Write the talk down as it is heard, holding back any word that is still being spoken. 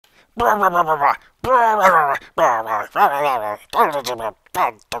Hey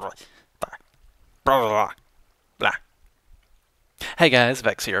guys,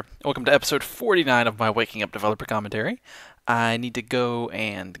 Vechs here. Welcome to episode 49 of my Waking Up Developer Commentary. I need to go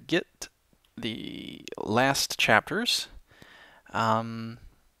and get the last chapters,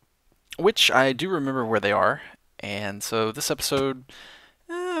 which I do remember where they are. And so this episode,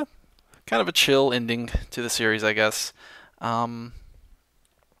 kind of a chill ending to the series, I guess.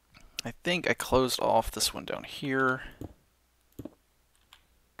 I think I closed off this one down here.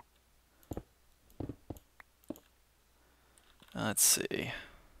 Let's see.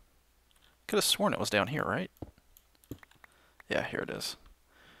 Could have sworn it was down here, right? Yeah, here it is.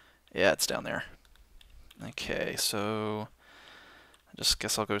 Yeah, it's down there. Okay, so I just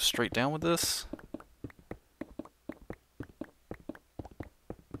guess I'll go straight down with this.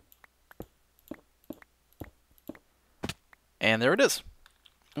 And there it is.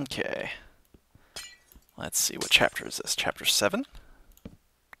 Okay. Let's see, what chapter is this? Chapter 7?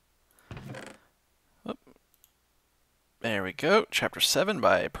 Oop. There we go. Chapter 7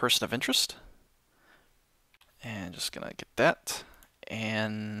 by Person of Interest. And just gonna get that.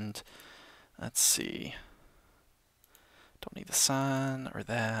 And let's see. Don't need the sign or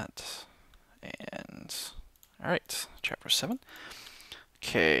that. And alright, chapter 7.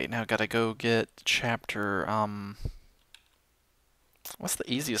 Okay, now gotta go get chapter, what's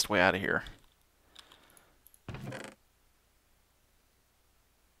the easiest way out of here?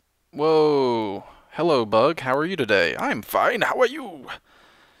 Whoa! Hello, Bug. How are you today? I'm fine. How are you?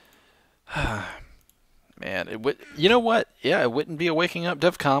 Man, you know what? Yeah, it wouldn't be a Waking Up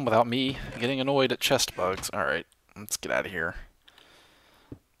DevCom without me getting annoyed at chest bugs. Alright, let's get out of here.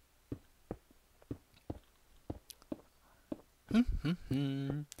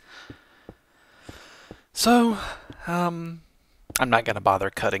 So, I'm not gonna bother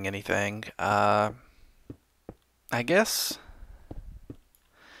cutting anything. I guess.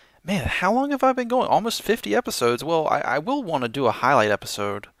 Man, how long have I been going? Almost 50 episodes. Well, I will want to do a highlight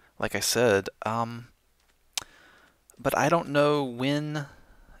episode, like I said. But I don't know when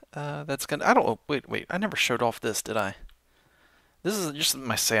that's gonna. I don't. Oh, wait. I never showed off this, did I? This is just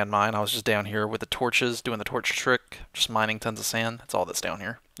my sand mine. I was just down here with the torches, doing the torch trick, just mining tons of sand. That's all that's down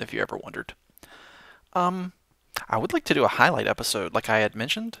here, if you ever wondered. I would like to do a highlight episode, like I had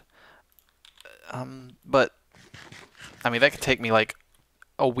mentioned. But I mean, that could take me like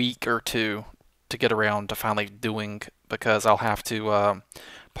a week or two to get around to finally doing, because I'll have to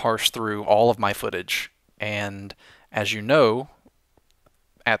parse through all of my footage. And as you know,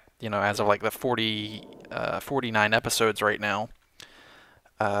 as of like the 49 episodes right now,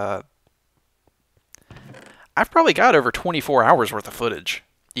 I've probably got over 24 hours worth of footage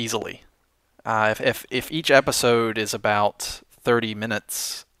easily. If each episode is about 30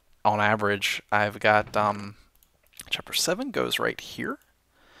 minutes on average, I've got chapter 7 goes right here.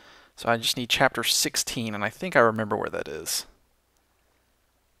 So I just need chapter 16, and I think I remember where that is.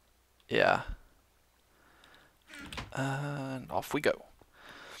 Yeah. And off we go.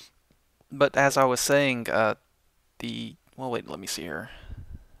 But as I was saying, well, wait, let me see here.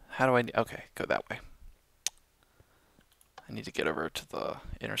 How do I... Okay, go that way. I need to get over to the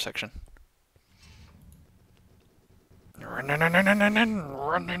intersection.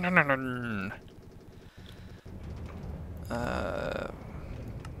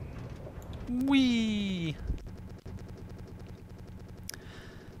 Whee!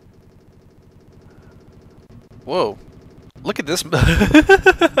 Whoa. Look at this. Look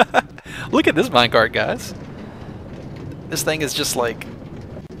at this minecart, guys. This thing is just like...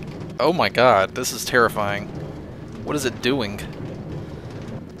 Oh my god, this is terrifying. What is it doing?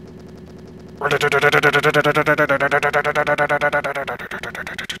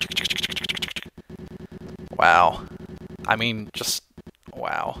 Wow. I mean, just...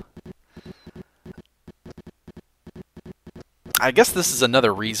 Wow. I guess this is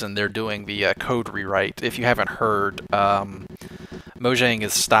another reason they're doing the code rewrite. If you haven't heard, Mojang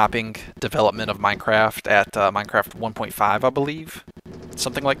is stopping development of Minecraft at Minecraft 1.5, I believe.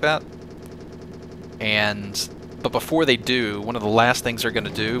 Something like that. But before they do, one of the last things they're going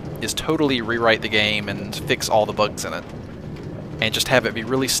to do is totally rewrite the game and fix all the bugs in it. And just have it be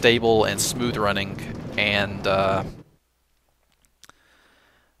really stable and smooth running. And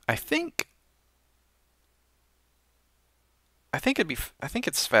I think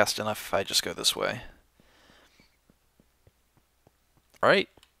it's fast enough if I just go this way. Right?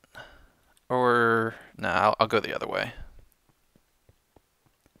 Or no, I'll go the other way.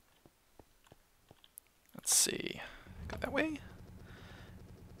 Let's see. Go that way.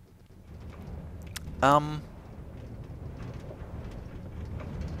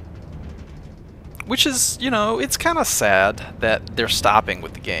 Which is, you know, it's kind of sad that they're stopping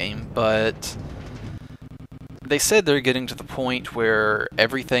with the game, but they said they're getting to the point where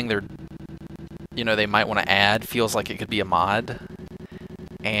everything they might want to add feels like it could be a mod.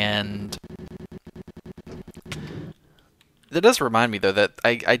 And that does remind me, though, that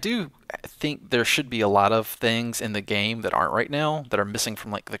I do think there should be a lot of things in the game that aren't right now, that are missing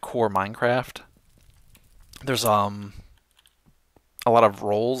from, like, the core Minecraft. There's, a lot of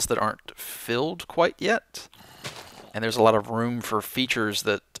roles that aren't filled quite yet, and there's a lot of room for features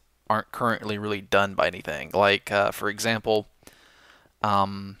that aren't currently really done by anything. Like, for example,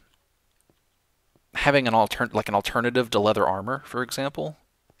 having an alternative to leather armor, for example.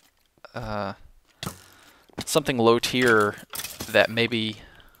 Something low tier that maybe...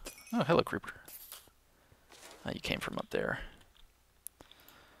 Oh, hello, creeper. You came from up there.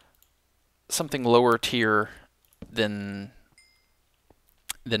 Something lower tier than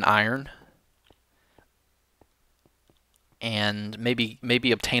iron, and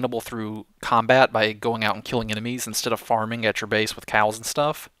maybe obtainable through combat by going out and killing enemies instead of farming at your base with cows and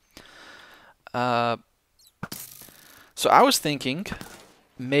stuff. So I was thinking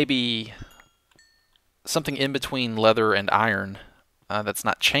maybe something in between leather and iron that's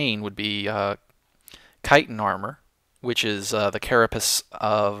not chain would be chitin armor, which is the carapace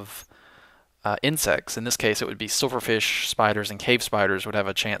of insects. In this case, it would be silverfish, spiders, and cave spiders would have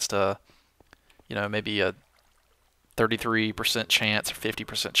a chance to, maybe a 33% chance or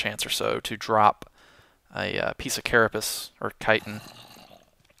 50% chance or so to drop a piece of carapace or chitin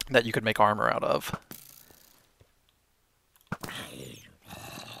that you could make armor out of.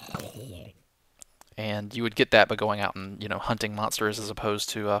 And you would get that by going out and hunting monsters as opposed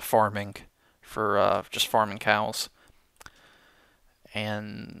to farming for just farming cows.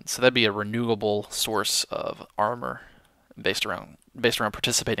 And so that'd be a renewable source of armor based around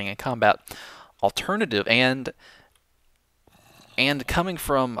participating in combat. Alternative and coming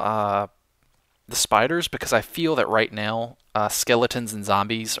from the spiders, because I feel that right now skeletons and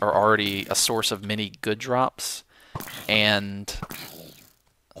zombies are already a source of many good drops, and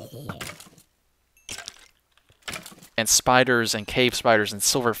spiders and cave spiders and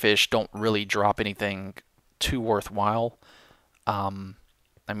silverfish don't really drop anything too worthwhile. I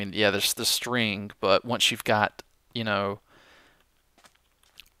mean, yeah, there's the string, but once you've got, once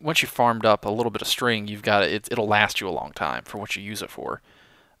you've farmed up a little bit of string, you've got it'll last you a long time for what you use it for.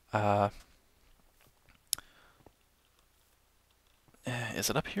 Is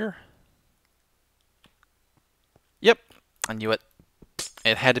it up here? Yep, I knew it.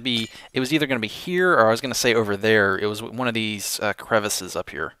 It had to be, it was either going to be here or I was going to say over there. It was one of these crevices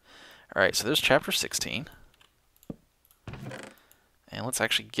up here. Alright, so there's chapter 16. And let's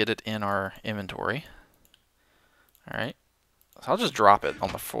actually get it in our inventory. Alright. So I'll just drop it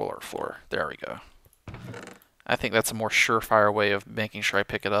on the floor. There we go. I think that's a more surefire way of making sure I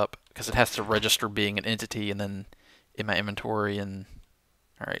pick it up, because it has to register being an entity and then in my inventory. And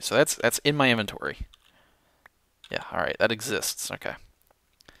alright, so that's in my inventory. Yeah, alright, that exists. Okay.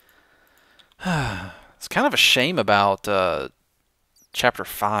 It's kind of a shame about chapter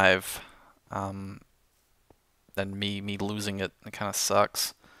 5. And me losing it. It kind of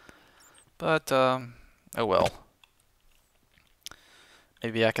sucks. But, oh well.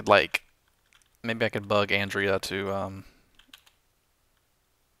 Maybe I could bug Andrea to,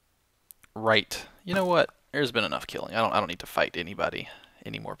 write. You know what? There's been enough killing. I don't need to fight any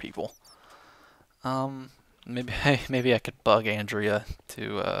more people. Maybe I could bug Andrea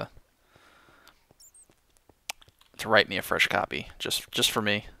to write me a fresh copy, just for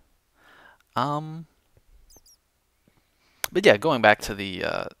me. But yeah, going back to the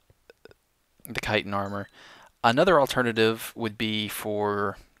chitin armor, another alternative would be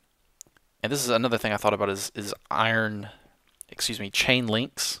for, and this is another thing I thought about, is chain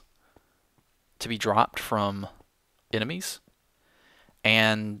links to be dropped from enemies.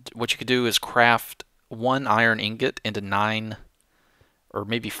 And what you could do is craft 1 iron ingot into 9, or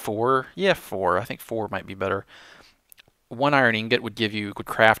maybe 4. Yeah, 4. I think 4 might be better. 1 iron ingot would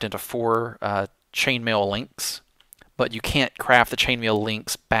craft into 4 chainmail links. But you can't craft the chainmail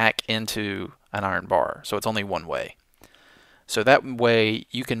links back into an iron bar, so it's only one way. So that way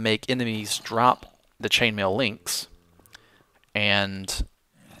you can make enemies drop the chainmail links, and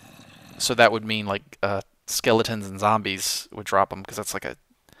so that would mean like skeletons and zombies would drop them, because that's like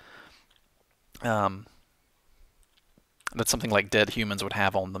that's something like dead humans would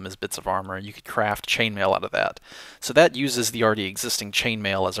have on them as bits of armor. You could craft chainmail out of that. So that uses the already existing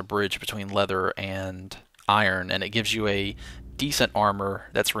chainmail as a bridge between leather and iron, and it gives you a decent armor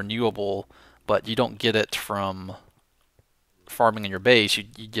that's renewable, but you don't get it from farming in your base. You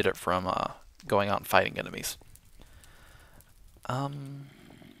get it from going out and fighting enemies.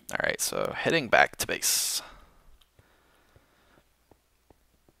 Alright, so heading back to base.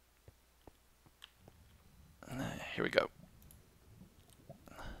 Here we go.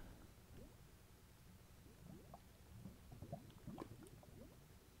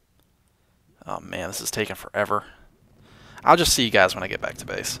 Oh man, this is taking forever. I'll just see you guys when I get back to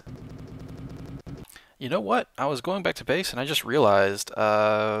base. You know what? I was going back to base and I just realized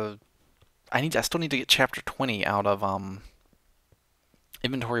I still need to get chapter 20 out of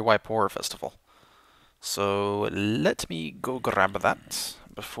Inventory Wipe Horror Festival. So let me go grab that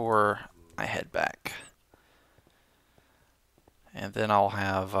before I head back. And then I'll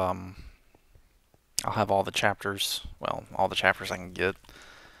have all the chapters, well, all the chapters I can get.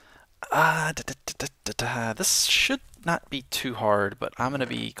 This should not be too hard, but I'm going to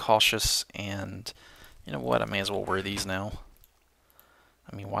be cautious, and you know what, I may as well wear these now.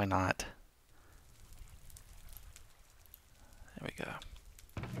 I mean, why not? There we go.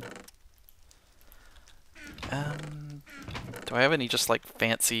 Do I have any just like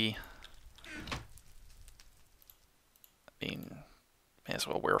fancy... I mean, may as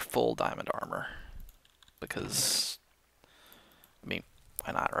well wear full diamond armor. Because, I mean,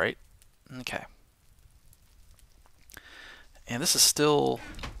 why not, right? Okay. And this is still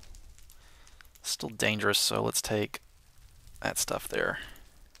dangerous, so let's take that stuff there.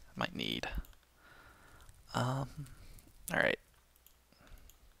 Might need. Alright.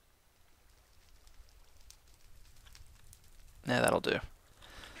 Yeah, that'll do.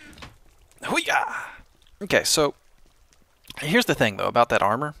 Hoo-yah! Okay, so here's the thing, though, about that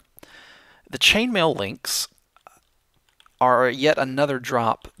armor. The chainmail links are yet another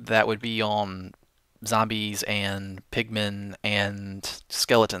drop that would be on zombies and pigmen and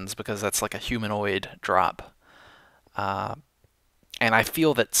skeletons, because that's like a humanoid drop. And I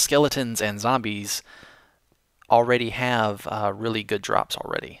feel that skeletons and zombies already have really good drops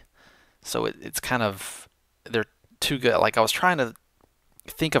already. So it's kind of, they're too good. Like, I was trying to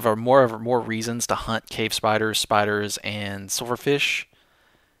think of more reasons to hunt cave spiders, and silverfish.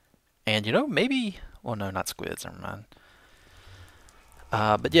 And, you know, maybe... Well, no, not squids, never mind.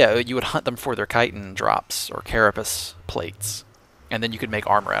 But yeah, you would hunt them for their chitin drops or carapace plates. And then you could make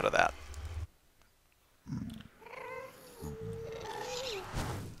armor out of that.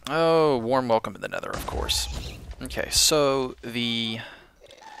 Oh, warm welcome to the Nether, of course. Okay, so the...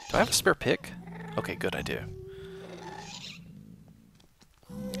 Do I have a spare pick? Okay, good, I do.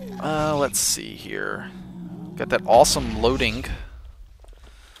 Let's see here. Got that awesome loading.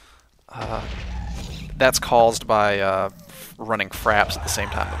 That's caused by running fraps at the same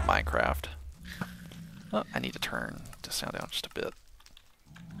time with Minecraft. Oh, I need to turn the sound down just a bit.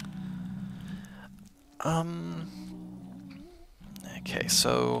 Okay,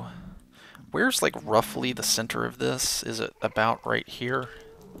 so where's like roughly the center of this? Is it about right here?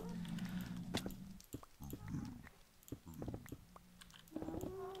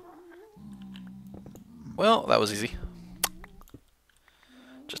 Well, that was easy.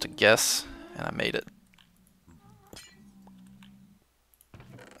 Just a guess, and I made it.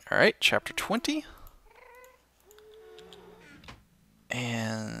 Alright, chapter 20.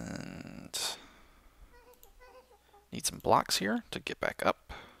 And need some blocks here to get back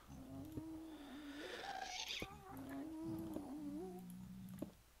up.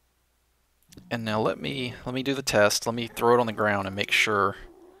 And now let me do the test. Let me throw it on the ground and make sure.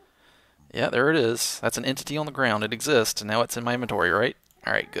 Yeah, there it is. That's an entity on the ground. It exists, and now it's in my inventory, right?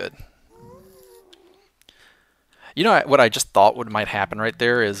 Alright, good. You know what I just thought might happen right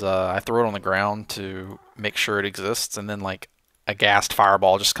there is I throw it on the ground to make sure it exists, and then like a gassed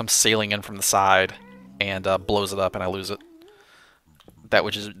fireball just comes sailing in from the side and blows it up, and I lose it. That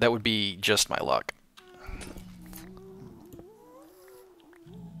would be just my luck.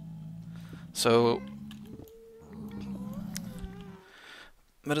 So,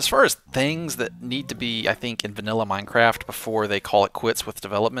 but as far as things that need to be, I think, in vanilla Minecraft before they call it quits with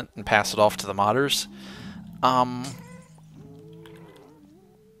development and pass it off to the modders,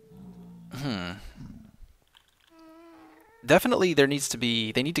 definitely they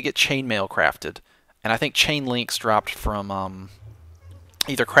need to get chainmail crafted, and I think chain links dropped from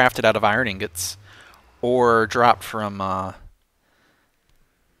either crafted out of iron ingots or dropped from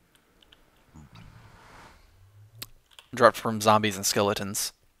zombies and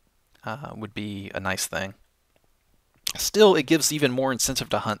skeletons would be a nice thing. Still, it gives even more incentive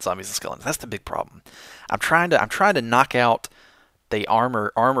to hunt zombies and skeletons. That's the big problem. I'm trying to knock out the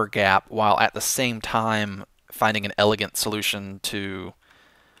armor gap while at the same time finding an elegant solution to.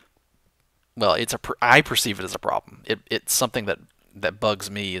 Well, I perceive it as a problem. It's something that that bugs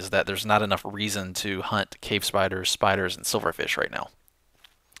me is that there's not enough reason to hunt cave spiders, spiders, and silverfish right now.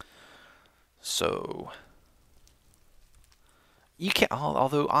 So you can't.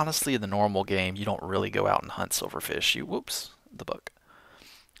 Although honestly, in the normal game, you don't really go out and hunt silverfish. Whoops, the bug.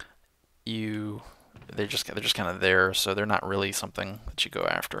 They're just kind of there, so they're not really something that you go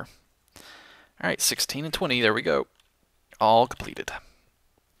after. All right, 16 and 20. There we go. All completed.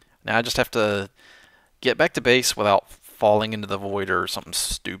 Now I just have to get back to base without falling into the void or something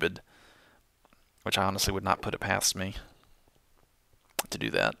stupid, which I honestly would not put it past me to do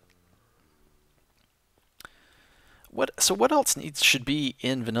that. So what else should be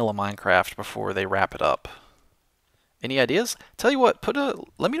in vanilla Minecraft before they wrap it up? Any ideas? Tell you what,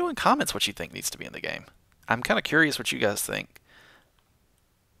 let me know in comments what you think needs to be in the game. I'm kind of curious what you guys think.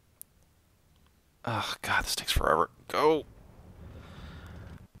 Oh god, this takes forever. Go.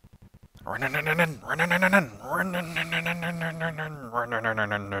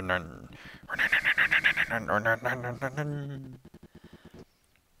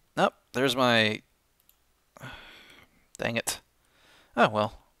 Nope, there's my... Dang it. Oh,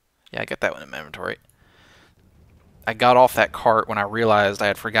 well. Yeah, I got that one in my inventory. I got off that cart when I realized I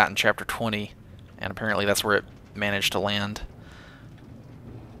had forgotten chapter 20, and apparently that's where it managed to land.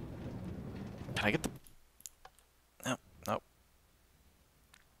 Can I get the... Nope, nope.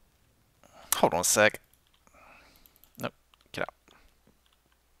 Hold on a sec. Nope, get out.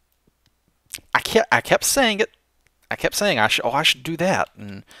 I kept saying it. I kept saying I should do that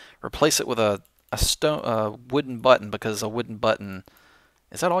and replace it with a wooden button, because a wooden button...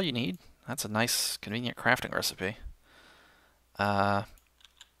 Is that all you need? That's a nice, convenient crafting recipe. I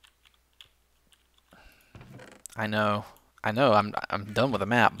know, I'm done with the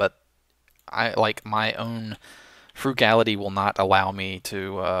map, but I like my own frugality will not allow me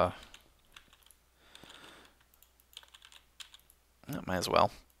to. Might as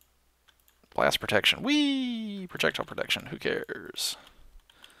well. Blast protection. Whee! Projectile protection. Who cares?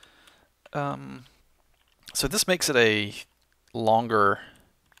 So this makes it a longer.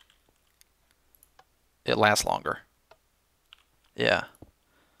 It lasts longer. Yeah.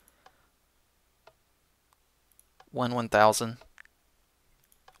 1/1000.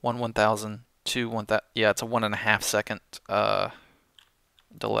 1/1000. 2/1000. Yeah, it's a 1.5 second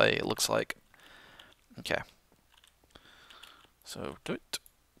delay, it looks like. Okay. So, do it.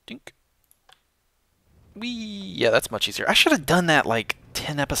 Dink. Whee! Yeah, that's much easier. I should have done that like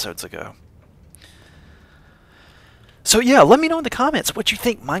 10 episodes ago. So yeah, let me know in the comments what you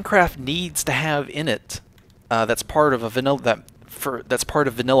think Minecraft needs to have in it. That's part of a vanilla that's part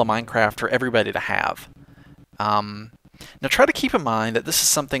of vanilla Minecraft for everybody to have. Now try to keep in mind that this is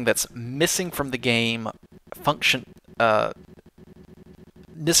something that's missing from the game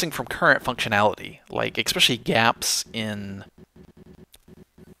missing from current functionality, like especially gaps in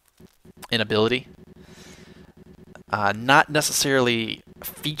ability. Not necessarily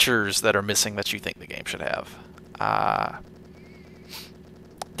features that are missing that you think the game should have.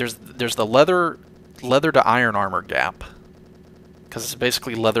 There's the leather to iron armor gap, because it's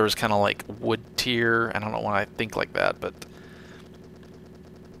basically leather is kind of like wood tier. I don't know why I think like that, but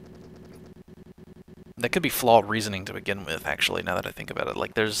that could be flawed reasoning to begin with. Actually, now that I think about it,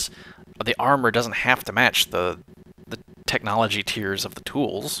 like the armor doesn't have to match the technology tiers of the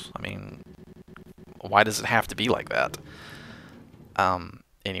tools. I mean, why does it have to be like that?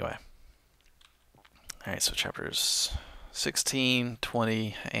 Anyway. Alright, so chapters 16,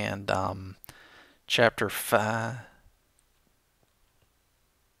 20, and chapter 5.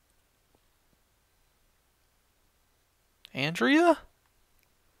 Andrea?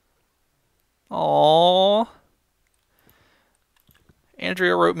 Aww.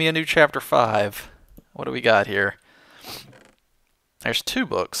 Andrea wrote me a new chapter 5. What do we got here? There's 2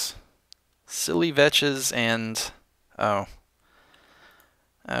 books. Silly Vechs and... Oh.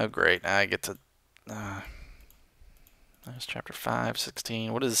 Oh, great. I get to... There's chapter 5,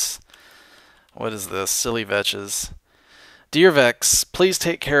 16. What is this? Silly Vechs. Dear Vechs, please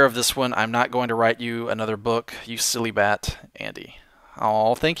take care of this one. I'm not going to write you another book, you silly bat, Andy.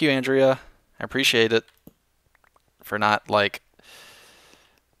 Oh, thank you, Andrea. I appreciate it. For not, like...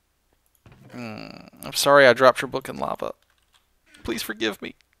 I'm sorry I dropped your book in lava. Please forgive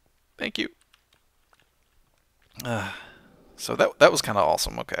me. Thank you. So that was kind of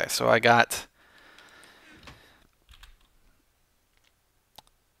awesome. Okay, so I got...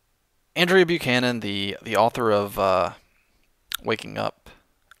 Andrea Buchanan, the author of Waking Up,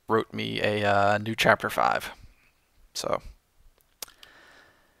 wrote me a new chapter 5. So,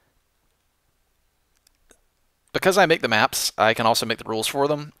 because I make the maps, I can also make the rules for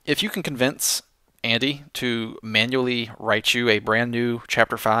them. If you can convince Andy to manually write you a brand new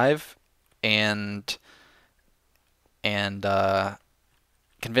chapter 5 and and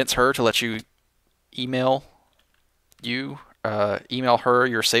convince her to let you email email her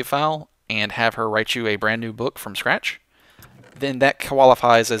your save file and have her write you a brand new book from scratch, then that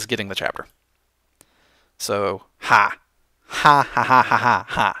qualifies as getting the chapter. So, ha. Ha ha ha ha ha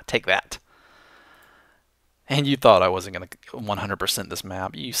ha. Take that. And you thought I wasn't going to 100% this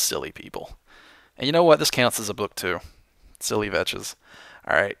map, you silly people. And you know what? This counts as a book too. Silly Vechs.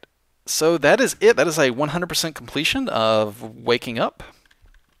 Alright. So that is it. That is a 100% completion of Waking Up.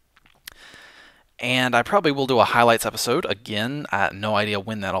 And I probably will do a highlights episode. Again, I have no idea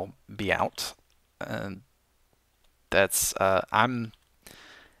when that'll be out. I'm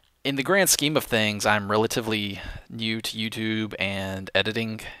in the grand scheme of things, I'm relatively new to YouTube and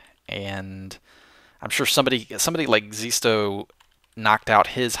editing, and I'm sure somebody like Zisto knocked out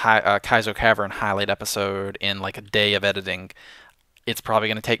his Kaizo Cavern highlight episode in like a day of editing. It's probably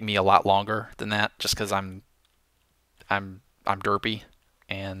going to take me a lot longer than that, just because I'm derpy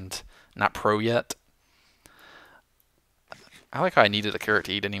and not pro yet. I like how I needed a carrot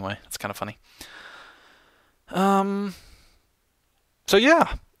to eat anyway. It's kind of funny. So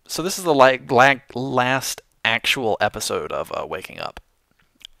yeah. So this is the last actual episode of Waking Up.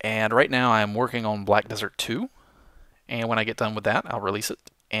 And right now I'm working on Black Desert 2. And when I get done with that, I'll release it.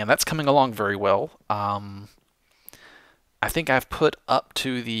 And that's coming along very well. I think I've put up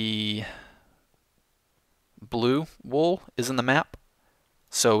to the blue wool is in the map.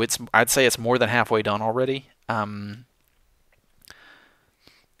 So I'd say it's more than halfway done already. Going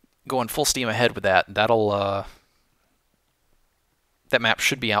full steam ahead with that. That map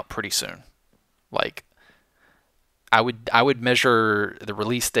should be out pretty soon. Like, I would measure the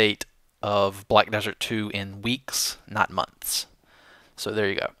release date of Black Desert 2 in weeks, not months. So there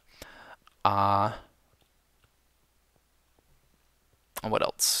you go. What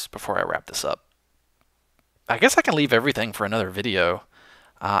else before I wrap this up? I guess I can leave everything for another video.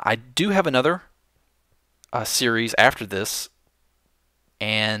 I do have another series after this,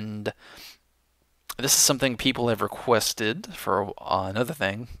 and this is something people have requested for another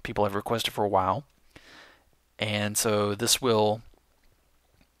thing people have requested for a while. And so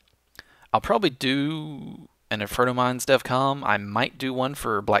I'll probably do an Inferno Mines DevCom. I might do one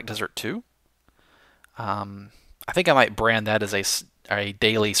for Black Desert 2. I think I might brand that as a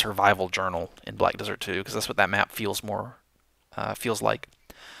daily survival journal in Black Desert 2, because that's what that map feels like.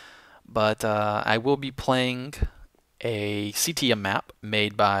 But I will be playing a CTM map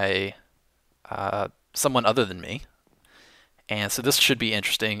made by someone other than me. And so this should be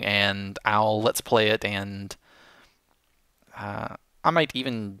interesting, and I'll let's play it, and I might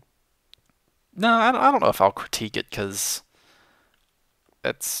even... No, I don't know if I'll critique it, because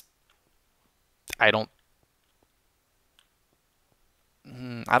I don't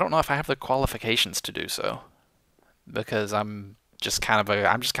know if I have the qualifications to do so, because I'm just kind of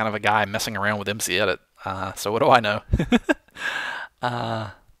a guy messing around with MC Edit. So what do I know?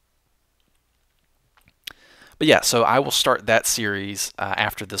 But yeah, so I will start that series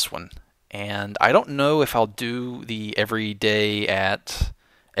after this one. And I don't know if I'll do the every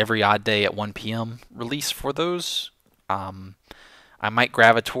odd day at 1 p.m. release for those. I might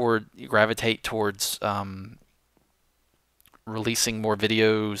gravitate towards releasing more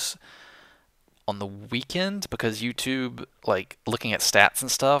videos on the weekend, because YouTube, like looking at stats and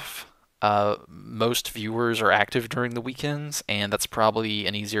stuff, most viewers are active during the weekends, and that's probably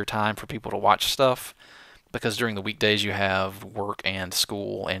an easier time for people to watch stuff, because during the weekdays you have work and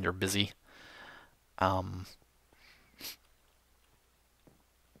school and you're busy.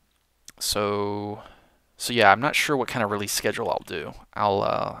 So yeah, I'm not sure what kind of release schedule I'll do.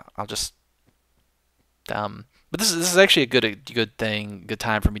 I'll just but this is actually a good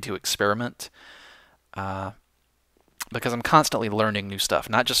time for me to experiment, because I'm constantly learning new stuff,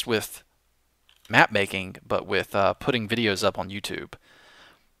 not just with map making, but with putting videos up on YouTube.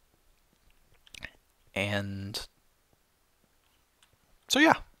 And so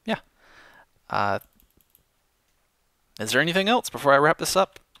yeah. Is there anything else before I wrap this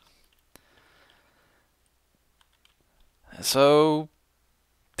up? So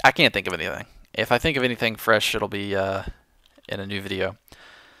I can't think of anything. If I think of anything fresh, it'll be in a new video.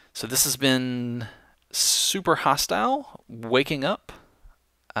 So this has been Super Hostile Waking Up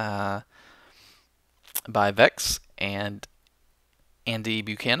by Vechs and Andy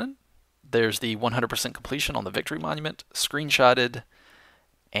Buchanan. There's the 100% completion on the Victory Monument, screenshotted,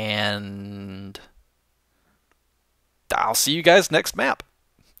 and I'll see you guys next map.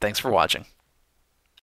 Thanks for watching.